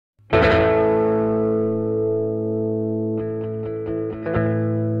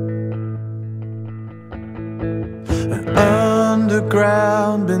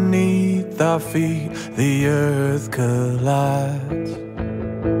ground beneath our feet, the earth collides.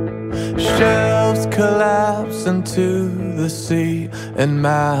 Shelves collapse into the sea, and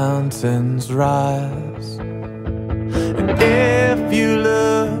mountains rise. And if you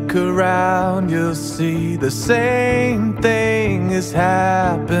look around, you'll see the same thing is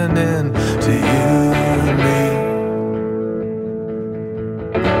happening to you and me.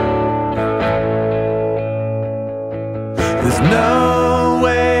 There's no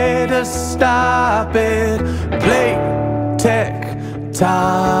way to stop it. Plate tectonics.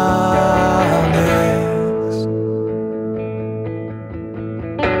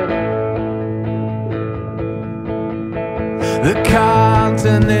 The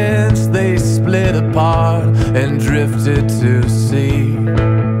continents, they split apart and drifted to sea.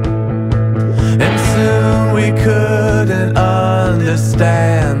 And soon we couldn't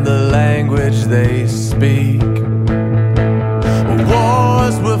understand the language they speak.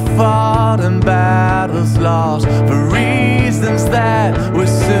 Wars were fought and battles lost for reasons that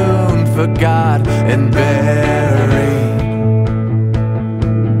were soon forgot and buried.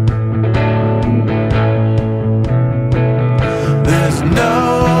 There's no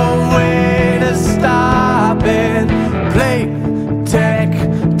way to stop it. Plate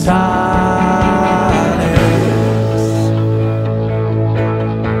tectonics.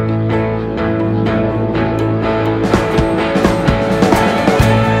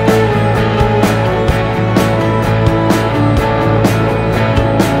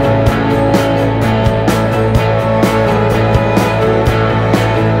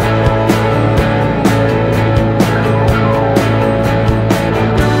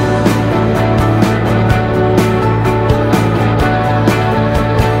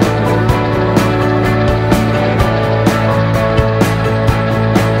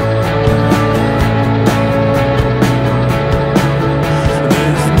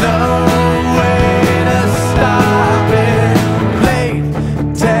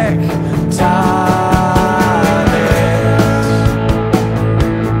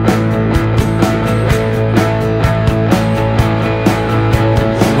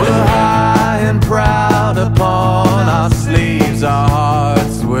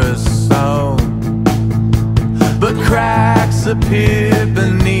 Cracks appeared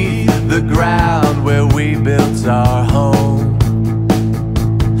beneath the ground where we built our home.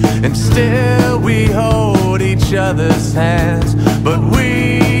 And still we hold each other's hands, but we